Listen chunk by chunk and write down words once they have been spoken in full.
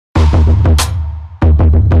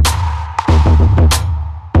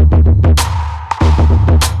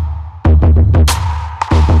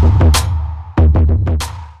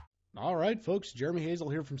Alright folks, Jeremy Hazel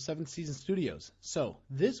here from 7th Season Studios. So,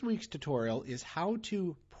 this week's tutorial is how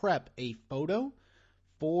to prep a photo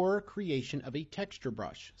for creation of a texture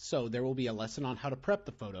brush. So, there will be a lesson on how to prep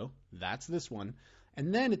the photo. That's this one.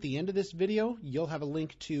 And then at the end of this video, you'll have a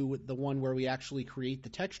link to the one where we actually create the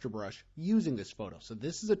texture brush using this photo. So,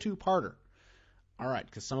 this is a two-parter. Alright,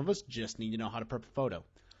 because some of us just need to know how to prep a photo.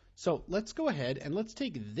 So let's go ahead and let's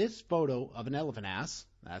take this photo of an elephant ass.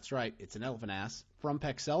 That's right, it's an elephant ass from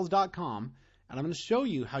Pexels.com, and I'm going to show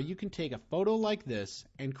you how you can take a photo like this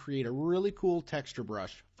and create a really cool texture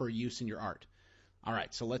brush for use in your art. All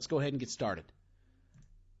right, so let's go ahead and get started.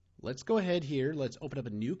 Let's go ahead here. Let's open up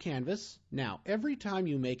a new canvas. Now, every time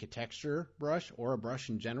you make a texture brush or a brush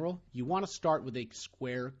in general, you want to start with a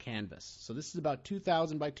square canvas. So this is about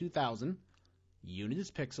 2000 by 2000. Unit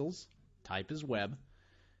is pixels. Type is web.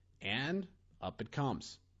 And up it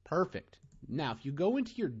comes. Perfect. Now, if you go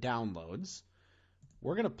into your downloads,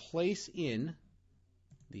 we're going to place in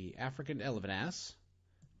the African elephant ass.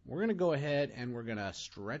 We're going to go ahead and we're going to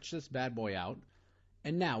stretch this bad boy out.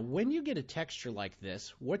 And now, when you get a texture like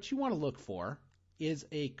this, what you want to look for is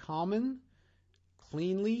a common,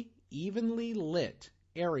 cleanly, evenly lit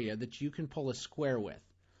area that you can pull a square with.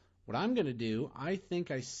 What I'm going to do, I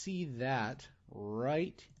think I see that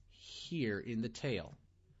right here in the tail.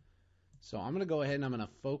 So I'm going to go ahead and I'm going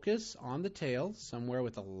to focus on the tail somewhere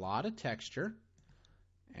with a lot of texture,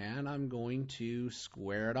 and I'm going to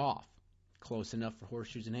square it off close enough for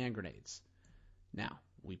horseshoes and hand grenades. Now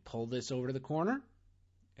we pull this over to the corner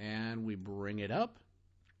and we bring it up.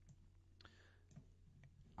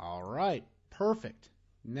 All right, perfect.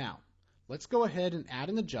 Now let's go ahead and add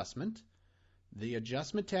an adjustment. The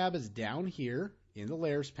adjustment tab is down here in the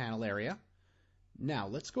layers panel area. Now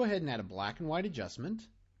let's go ahead and add a black and white adjustment.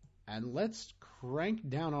 And let's crank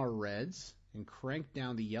down our reds and crank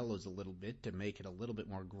down the yellows a little bit to make it a little bit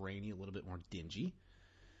more grainy, a little bit more dingy.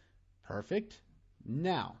 Perfect.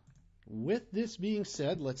 Now, with this being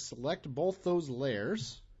said, let's select both those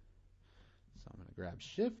layers. So I'm going to grab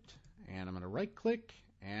Shift, and I'm going to right-click,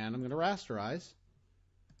 and I'm going to rasterize.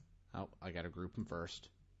 Oh, I got to group them first.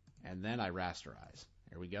 And then I rasterize.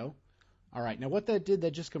 There we go. All right, now what that did,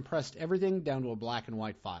 that just compressed everything down to a black and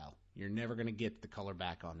white file. You're never going to get the color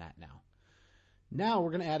back on that now. Now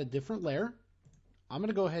we're going to add a different layer. I'm going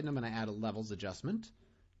to go ahead and I'm going to add a levels adjustment.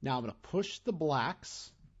 Now I'm going to push the blacks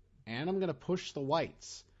and I'm going to push the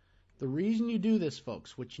whites. The reason you do this,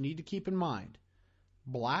 folks, what you need to keep in mind,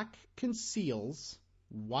 black conceals,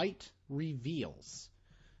 white reveals.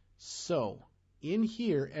 So in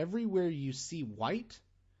here, everywhere you see white,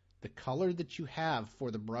 the color that you have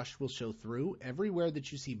for the brush will show through. Everywhere that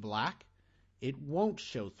you see black, it won't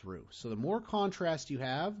show through. So the more contrast you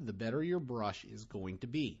have, the better your brush is going to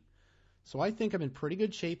be. So I think I'm in pretty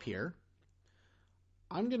good shape here.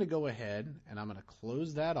 I'm going to go ahead and I'm going to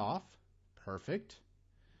close that off. Perfect.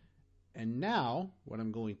 And now what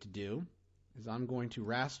I'm going to do is I'm going to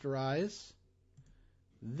rasterize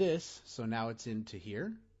this. So now it's into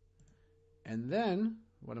here. And then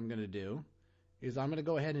what I'm going to do is I'm going to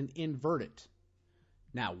go ahead and invert it.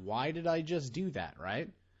 Now, why did I just do that, right?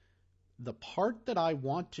 The part that I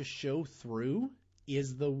want to show through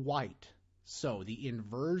is the white. So the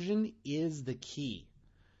inversion is the key.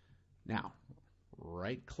 Now,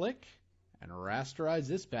 right click and rasterize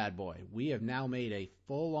this bad boy. We have now made a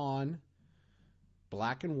full-on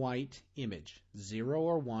black and white image. 0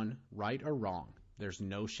 or 1, right or wrong. There's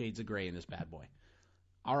no shades of gray in this bad boy.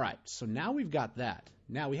 All right, so now we've got that.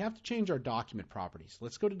 Now we have to change our document properties.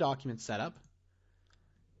 Let's go to Document Setup.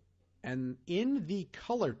 And in the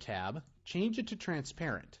Color tab, change it to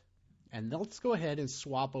Transparent. And let's go ahead and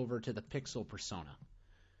swap over to the Pixel Persona.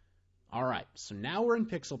 All right, so now we're in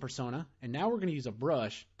Pixel Persona, and now we're going to use a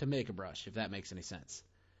brush to make a brush, if that makes any sense.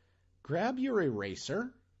 Grab your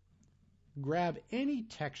eraser. Grab any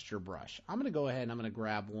texture brush. I'm going to go ahead and I'm going to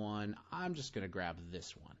grab one. I'm just going to grab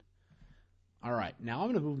this one. All right, now I'm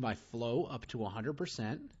going to move my flow up to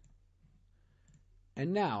 100%.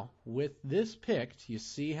 And now, with this picked, you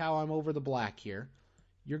see how I'm over the black here.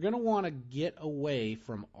 You're going to want to get away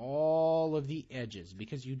from all of the edges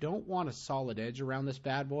because you don't want a solid edge around this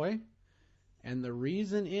bad boy. And the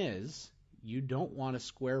reason is you don't want a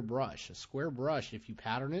square brush. A square brush, if you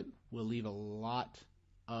pattern it, will leave a lot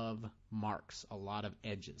of marks, a lot of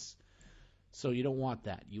edges. So you don't want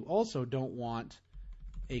that. You also don't want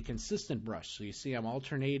a consistent brush. So you see I'm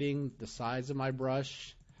alternating the size of my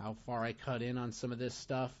brush, how far I cut in on some of this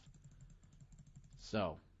stuff.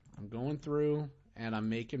 So I'm going through and I'm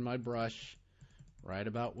making my brush right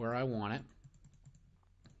about where I want it.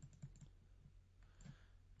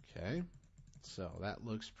 Okay, so that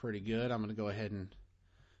looks pretty good. I'm going to go ahead and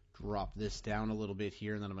drop this down a little bit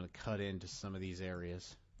here, and then I'm going to cut into some of these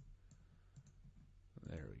areas.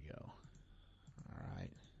 There we go. All right.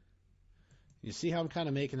 You see how I'm kind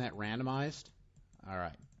of making that randomized? All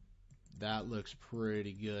right. That looks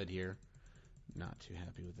pretty good here. Not too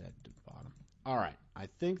happy with that bottom. All right. I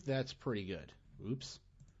think that's pretty good. Oops.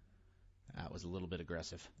 That was a little bit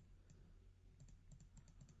aggressive.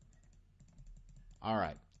 All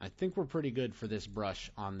right. I think we're pretty good for this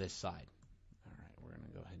brush on this side. All right. We're going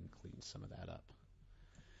to go ahead and clean some of that up.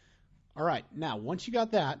 All right. Now, once you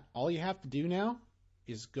got that, all you have to do now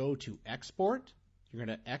is go to export. You're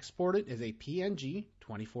going to export it as a PNG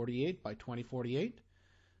 2048 by 2048.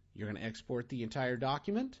 You're going to export the entire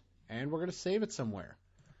document, and we're going to save it somewhere.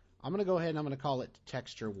 I'm going to go ahead and I'm going to call it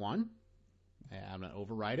texture 1. And I'm going to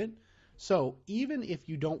override it. So even if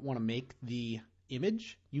you don't want to make the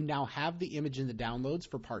image, you now have the image in the downloads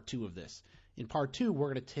for part 2 of this. In part 2,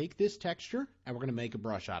 we're going to take this texture and we're going to make a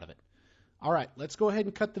brush out of it. All right, let's go ahead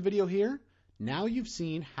and cut the video here. Now you've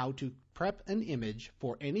seen how to prep an image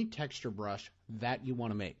for any texture brush that you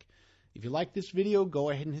want to make. If you like this video, go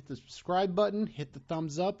ahead and hit the subscribe button, hit the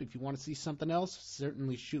thumbs up. If you want to see something else,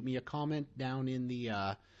 certainly shoot me a comment down in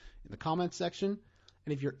the comment section.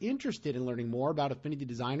 And if you're interested in learning more about Affinity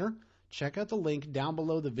Designer, check out the link down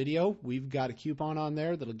below the video. We've got a coupon on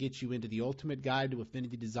there that'll get you into the ultimate guide to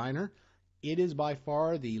Affinity Designer. It is by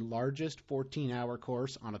far the largest 14-hour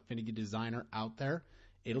course on Affinity Designer out there.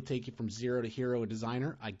 It'll take you from zero to hero a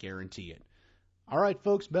designer, I guarantee it. All right,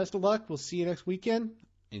 folks, best of luck. We'll see you next weekend.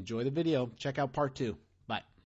 Enjoy the video. Check out part 2.